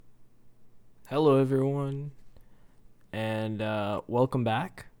Hello, everyone, and welcome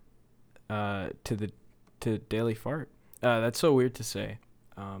back to the Daily Fart. That's so weird to say,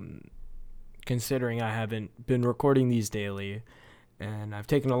 um, considering I haven't been recording these daily, and I've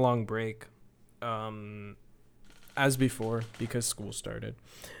taken a long break, um, as before because school started,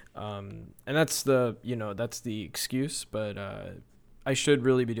 and that's the excuse. But I should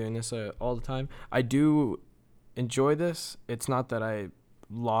really be doing this all the time. I do enjoy this. It's not that I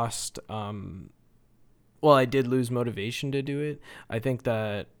lost well, I did lose motivation to do it. I think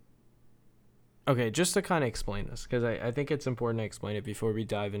that, okay, just to kind of explain this, because I think it's important to explain it before we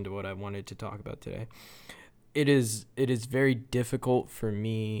dive into what I wanted to talk about today. It is very difficult for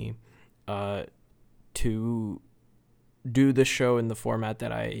me uh, to do the show in the format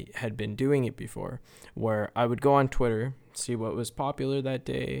that I had been doing it before, where I would go on Twitter, see what was popular that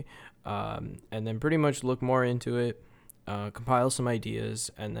day, and then pretty much look more into it, compile some ideas,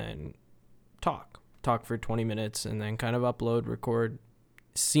 and then talk for 20 minutes and then kind of upload, record.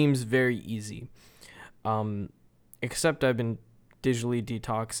 Seems very easy. Um, Except I've been digitally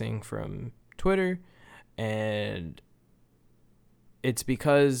detoxing from Twitter, and it's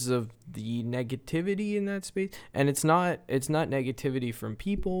because of the negativity in that space. And it's not negativity from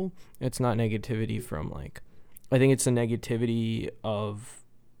people. It's not negativity from, like, I think it's the negativity of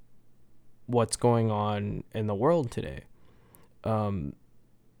what's going on in the world today. Um,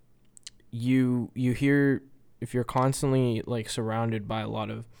 you hear, if you're constantly like surrounded by a lot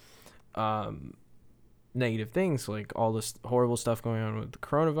of um negative things, like all this horrible stuff going on with the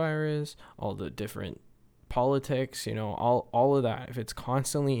coronavirus, all the different politics, all of that, if it's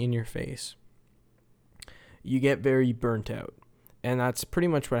constantly in your face, you get very burnt out. And that's pretty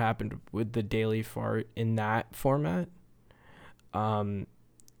much what happened with the Daily Fart in that format. I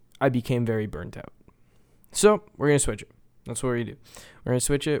became very burnt out. So we're gonna switch it. That's what we do. We're going to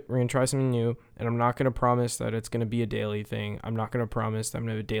switch it. We're going to try something new. And I'm not going to promise that it's going to be a daily thing. I'm not going to promise that I'm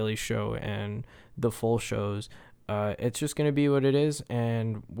going to have a daily show and the full shows. It's just going to be what it is.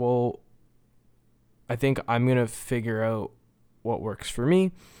 And I think I'm going to figure out what works for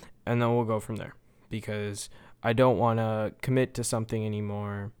me. And then we'll go from there. Because I don't want to commit to something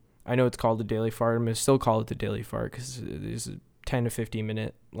anymore. I know it's called the Daily Fart. I'm going to still call it the Daily Fart because there's 10 to 15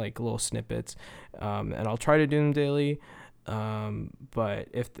 minute like little snippets. And I'll try to do them daily. But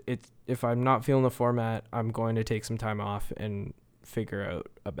if I'm not feeling the format, I'm going to take some time off and figure out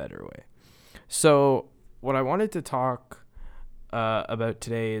a better way. So what I wanted to talk about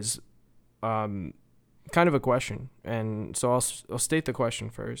today is kind of a question, and so I'll state the question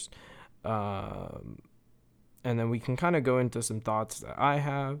first, and then we can kind of go into some thoughts that I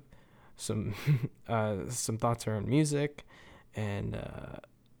have, some some thoughts around music, and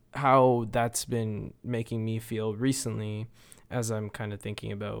how that's been making me feel recently, as I'm kind of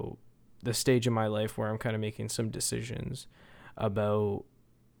thinking about the stage in my life where I'm kind of making some decisions about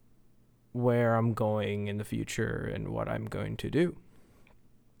where I'm going in the future and what I'm going to do.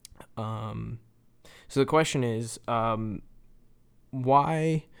 So the question is,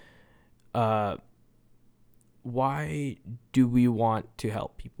 why do we want to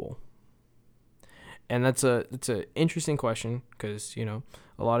help people? And that's a interesting question because,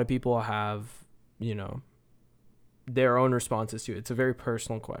 a lot of people have, their own responses to it. It's a very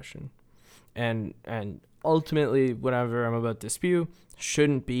personal question. And ultimately, whatever I'm about to spew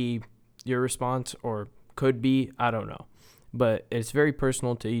shouldn't be your response, or could be, I don't know. But it's very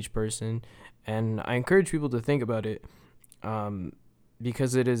personal to each person. And I encourage people to think about it,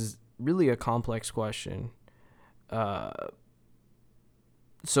 because it is really a complex question.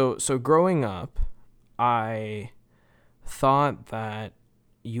 So growing up, I thought that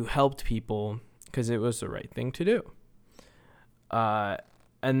you helped people because it was the right thing to do.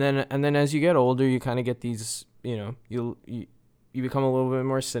 And then as you get older, you kind of get these, you become a little bit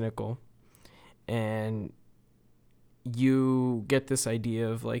more cynical, and you get this idea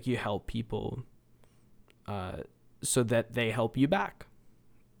of like you help people, so that they help you back.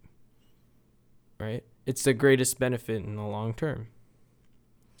 Right? It's the greatest benefit in the long term.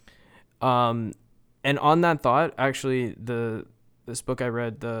 And on that thought, actually, this book I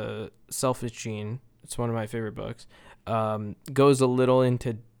read, The Selfish Gene, it's one of my favorite books, goes a little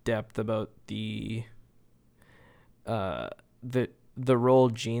into depth about the role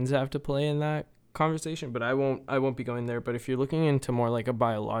genes have to play in that conversation, but I won't be going there. But if you're looking into more like a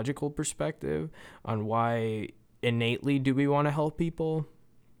biological perspective on why innately do we want to help people,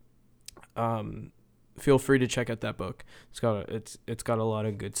 feel free to check out that book. It's got a lot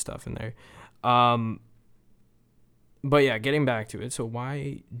of good stuff in there. But yeah, getting back to it. So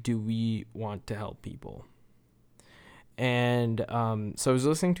why do we want to help people? And so I was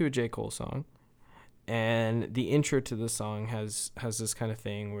listening to a J. Cole song, And the intro to the song has this kind of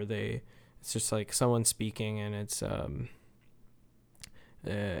thing where it's just like someone speaking, and it's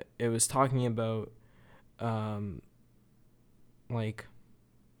it was talking about like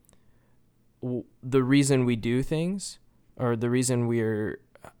the reason we do things, or the reason we're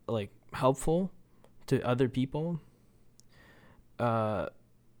like helpful to other people, or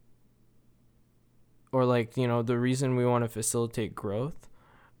like, you know, the reason we want to facilitate growth,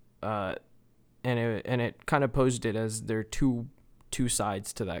 and it kind of posed it as there are two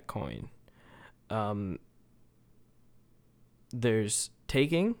sides to that coin. There's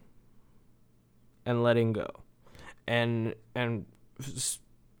taking and letting go, and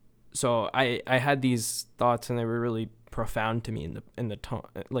so I had these thoughts, and they were really profound to me in the tone,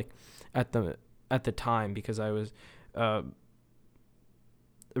 like at the time, because I was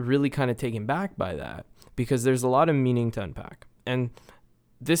really kind of taken back by that, because there's a lot of meaning to unpack. And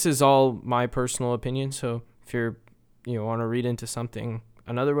this is all my personal opinion, so if you want to read into something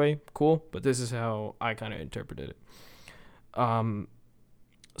another way, cool, but this is how I kind of interpreted it.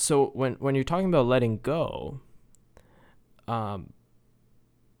 So when you're talking about letting go,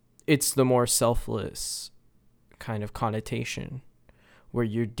 it's the more selfless kind of connotation, where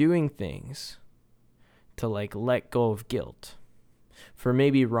you're doing things to like let go of guilt for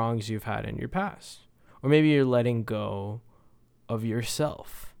maybe wrongs you've had in your past, or maybe you're letting go of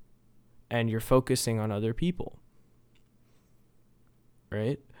yourself and you're focusing on other people,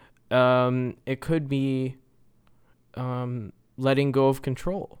 right? It could be letting go of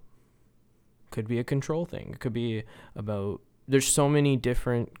control. Could be a control thing. It could be about, there's so many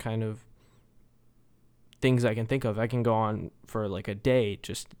different kind of things I can think of. I can go on for like a day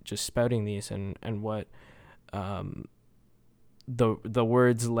just spouting these, and what the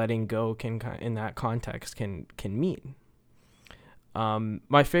words letting go can, in that context, can mean.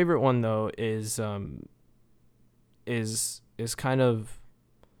 My favorite one though is kind of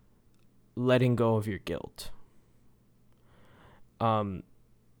letting go of your guilt.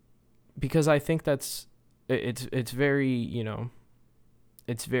 Because I think it's very,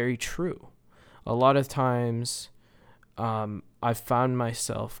 it's very true. A lot of times, I've found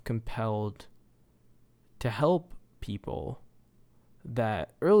myself compelled to help people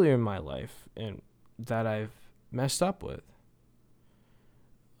that earlier in my life and that I've messed up with.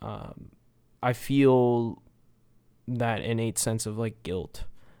 I feel that innate sense of like guilt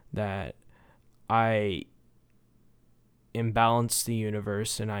that I imbalance the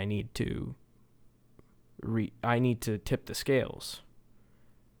universe, and I need to tip the scales.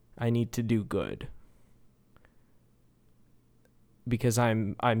 I need to do good because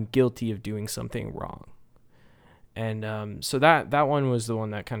I'm guilty of doing something wrong. And so that one was the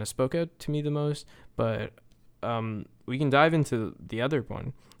one that kind of spoke out to me the most. But we can dive into the other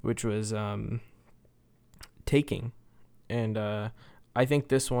one, which was taking. And I think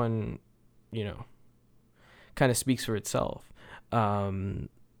this one, kind of speaks for itself. And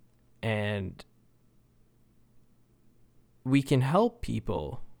we can help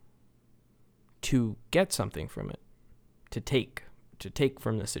people to get something from it, to take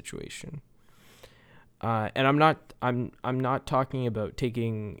from the situation. And I'm not talking about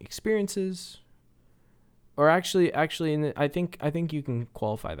taking experiences, or actually, I think you can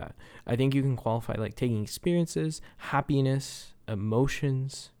qualify that. I think you can qualify like taking experiences, happiness,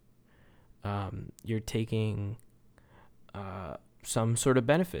 emotions. You're taking some sort of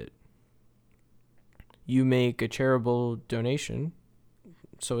benefit. You make a charitable donation,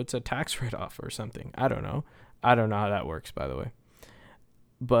 so it's a tax write-off or something. I don't know how that works, by the way.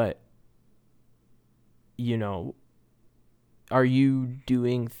 But, are you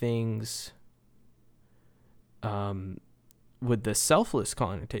doing things with the selfless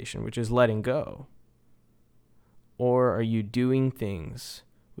connotation, which is letting go? Or are you doing things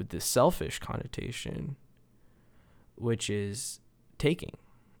with the selfish connotation, which is taking,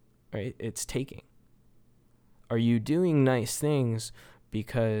 right? It's taking. Are you doing nice things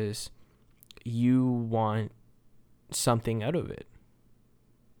because you want something out of it?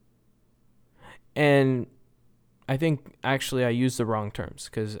 And I think actually I used the wrong terms,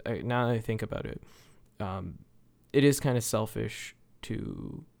 because now that I think about it, it is kind of selfish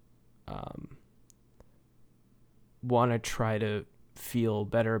to want to try to feel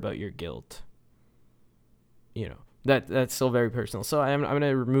better about your guilt. That's still very personal. So I'm going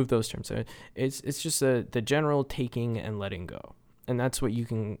to remove those terms. It's just the general taking and letting go. And that's what you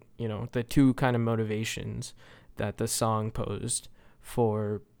can, the two kind of motivations that the song posed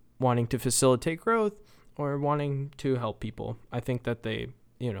for wanting to facilitate growth or wanting to help people. I think that they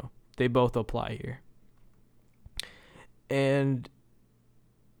both apply here. And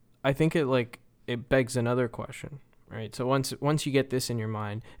I think it it begs another question, right? So once you get this in your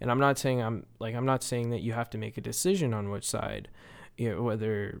mind, and I'm not saying that you have to make a decision on which side,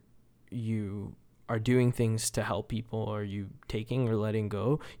 whether you are doing things to help people or you taking or letting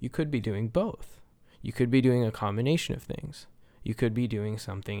go. You could be doing both. You could be doing a combination of things. You could be doing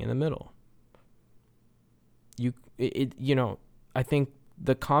something in the middle. I think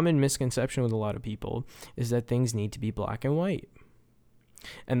the common misconception with a lot of people is that things need to be black and white.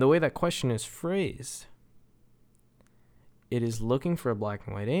 And the way that question is phrased, it is looking for a black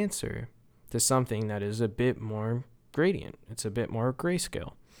and white answer to something that is a bit more gradient. It's a bit more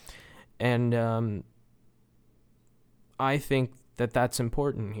grayscale. And I think that that's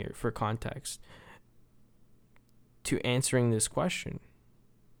important here for context to answering this question.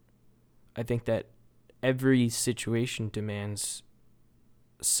 I think that every situation demands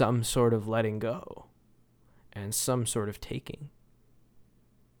some sort of letting go and some sort of taking.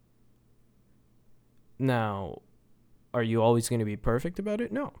 Now, are you always going to be perfect about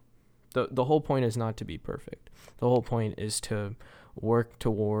it? No. The whole point is not to be perfect. The whole point is to work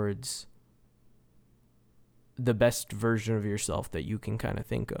towards the best version of yourself that you can kind of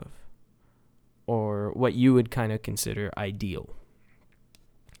think of, or what you would kind of consider ideal.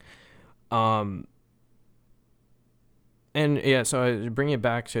 And yeah, so I bring it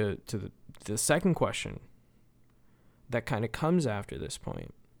back to the second question that kind of comes after this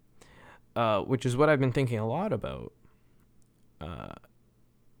point, which is what I've been thinking a lot about,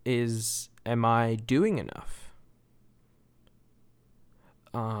 is, am I doing enough?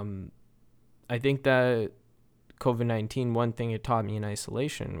 I think that COVID-19, one thing it taught me in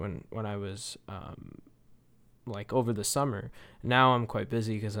isolation when I was over the summer. Now I'm quite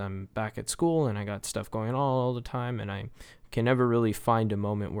busy because I'm back at school and I got stuff going on all the time, and I can never really find a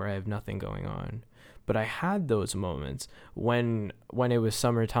moment where I have nothing going on. But I had those moments when it was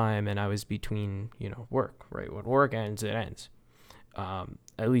summertime and I was between, work, right? When work ends, it ends.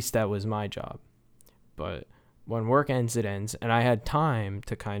 At least that was my job. But when work ends, it ends. And I had time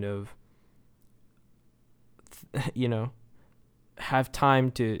to kind of, have time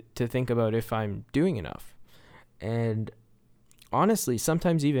to think about if I'm doing enough. And honestly,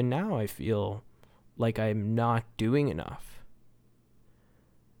 sometimes even now I feel like I'm not doing enough.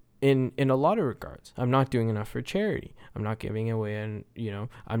 In a lot of regards, I'm not doing enough for charity. I'm not giving away, and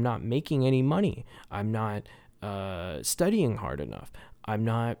I'm not making any money. I'm not studying hard enough. I'm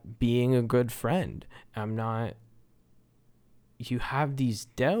not being a good friend. You have these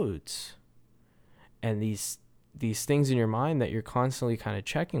doubts and these things in your mind that you're constantly kind of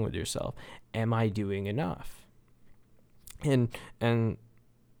checking with yourself. Am I doing enough? And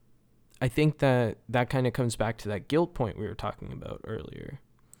I think that kind of comes back to that guilt point we were talking about earlier.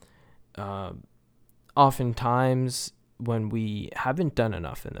 Oftentimes when we haven't done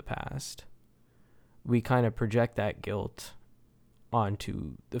enough in the past, we kind of project that guilt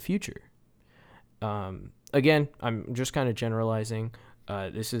onto the future. Again, I'm just kind of generalizing.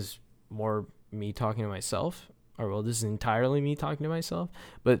 This is more me talking to myself, this is entirely me talking to myself,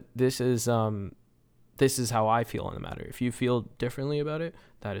 but this is how I feel on the matter. If you feel differently about it,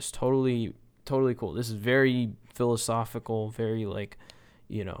 that is totally cool. This is very philosophical, very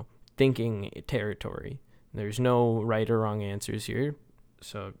thinking territory. There's no right or wrong answers here.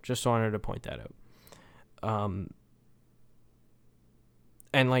 So just wanted to point that out.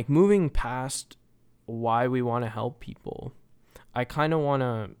 And moving past why we want to help people, I kind of want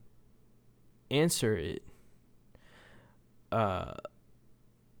to answer it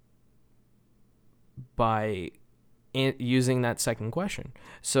by using that second question.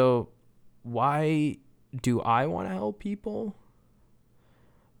 So why do I want to help people?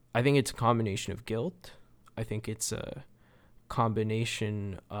 I think it's a combination of guilt. I think it's a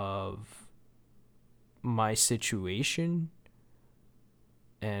combination of my situation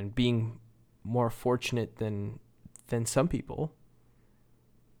and being more fortunate than some people,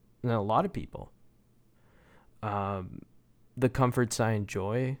 than a lot of people. The comforts I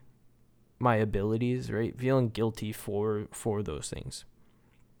enjoy, my abilities, right? Feeling guilty for those things.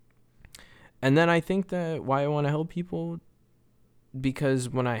 And then I think that why I want to help people, because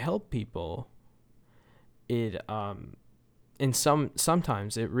when I help people, it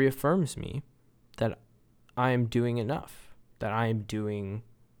sometimes it reaffirms me that I am doing enough, that I am doing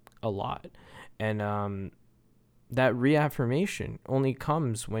a lot. And that reaffirmation only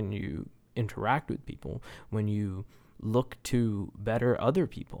comes when you interact with people, when you look to better other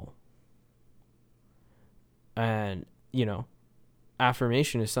people. And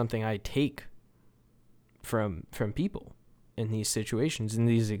affirmation is something I take from people in these situations, in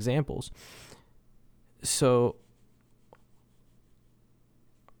these examples. So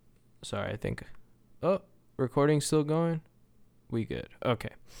sorry, I think. Oh, recording's still going? We good.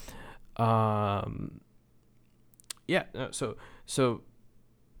 Okay. Yeah, no, so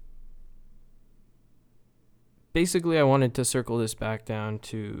basically I wanted to circle this back down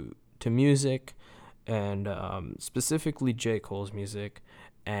to music, and specifically J. Cole's music,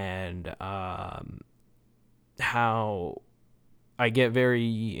 and how I get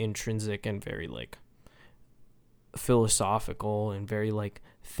very intrinsic and very like philosophical and very like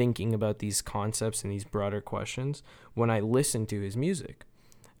thinking about these concepts and these broader questions when I listen to his music.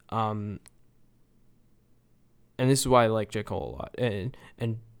 And this is why I like J. Cole a lot.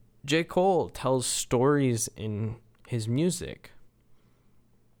 And J. Cole tells stories in his music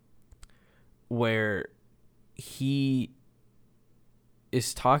where he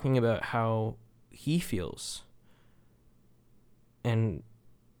is talking about how he feels and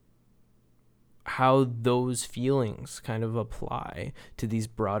how those feelings kind of apply to these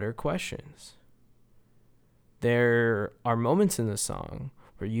broader questions. There are moments in the song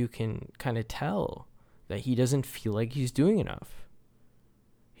where you can kind of tell that he doesn't feel like he's doing enough.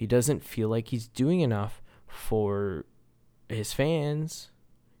 He doesn't feel like he's doing enough for his fans.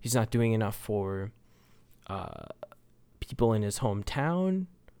 He's not doing enough for people in his hometown.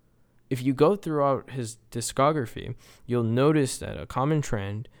 If you go throughout his discography, you'll notice that a common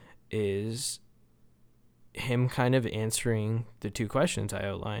trend is him kind of answering the two questions I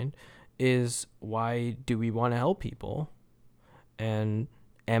outlined, is why do we want to help people? And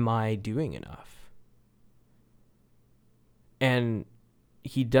am I doing enough? And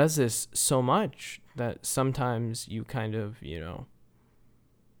he does this so much that sometimes you kind of, you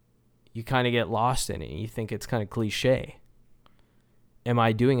kind of get lost in it. You think it's kind of cliche. Am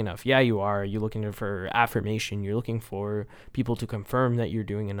I doing enough? Yeah, you are. You're looking for affirmation. You're looking for people to confirm that you're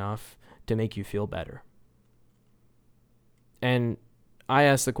doing enough to make you feel better. And I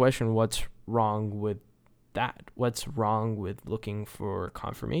ask the question, what's wrong with that? What's wrong with looking for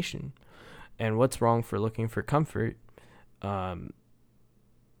confirmation? And what's wrong for looking for comfort in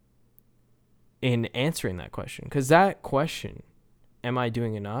answering that question? Because that question, am I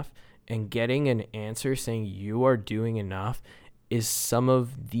doing enough? And getting an answer saying you are doing enough is some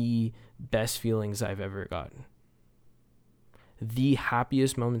of the best feelings I've ever gotten. The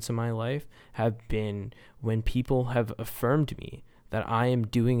happiest moments in my life have been when people have affirmed me that I am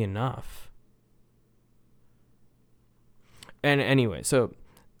doing enough. And anyway, so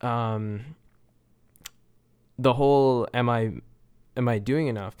the whole am I doing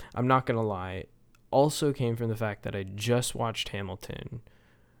enough, I'm not going to lie, also came from the fact that I just watched Hamilton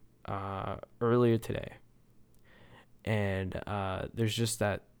earlier today. And there's just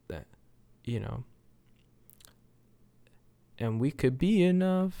that and we could be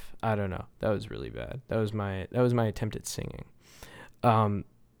enough. I don't know. That was really bad. That was my attempt at singing. And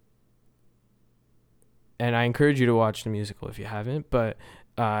I encourage you to watch the musical if you haven't, but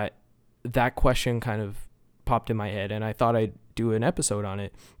that question kind of popped in my head, and I thought I'd do an episode on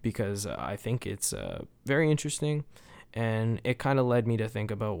it because I think it's very interesting, and it kind of led me to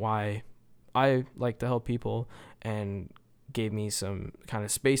think about why I like to help people, and gave me some kind of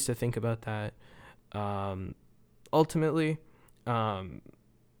space to think about that. Ultimately, I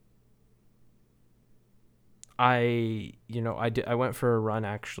went for a run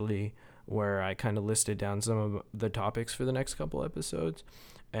actually where I kind of listed down some of the topics for the next couple episodes,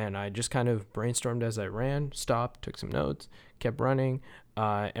 and I just kind of brainstormed as I ran, stopped, took some notes, kept running,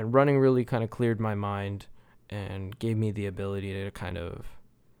 and running really kind of cleared my mind and gave me the ability to kind of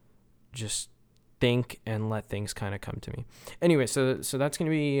just think and let things kind of come to me. Anyway, so that's going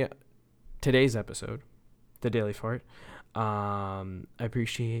to be today's episode, The Daily Fart. I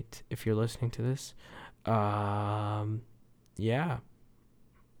appreciate if you're listening to this. Yeah.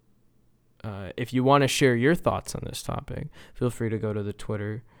 If you want to share your thoughts on this topic, feel free to go to the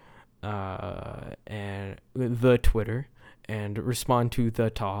Twitter, and respond to the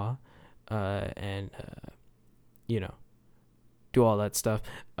ta, and do all that stuff,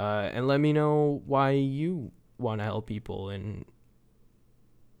 and let me know why you want to help people. And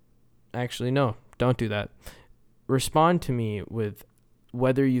actually, no, don't do that. Respond to me with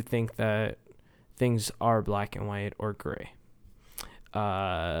whether you think that things are black and white or gray.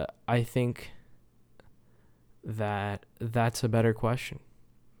 I think that that's a better question.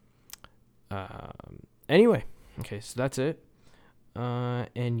 Anyway, okay, so that's it.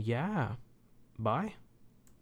 And yeah, bye.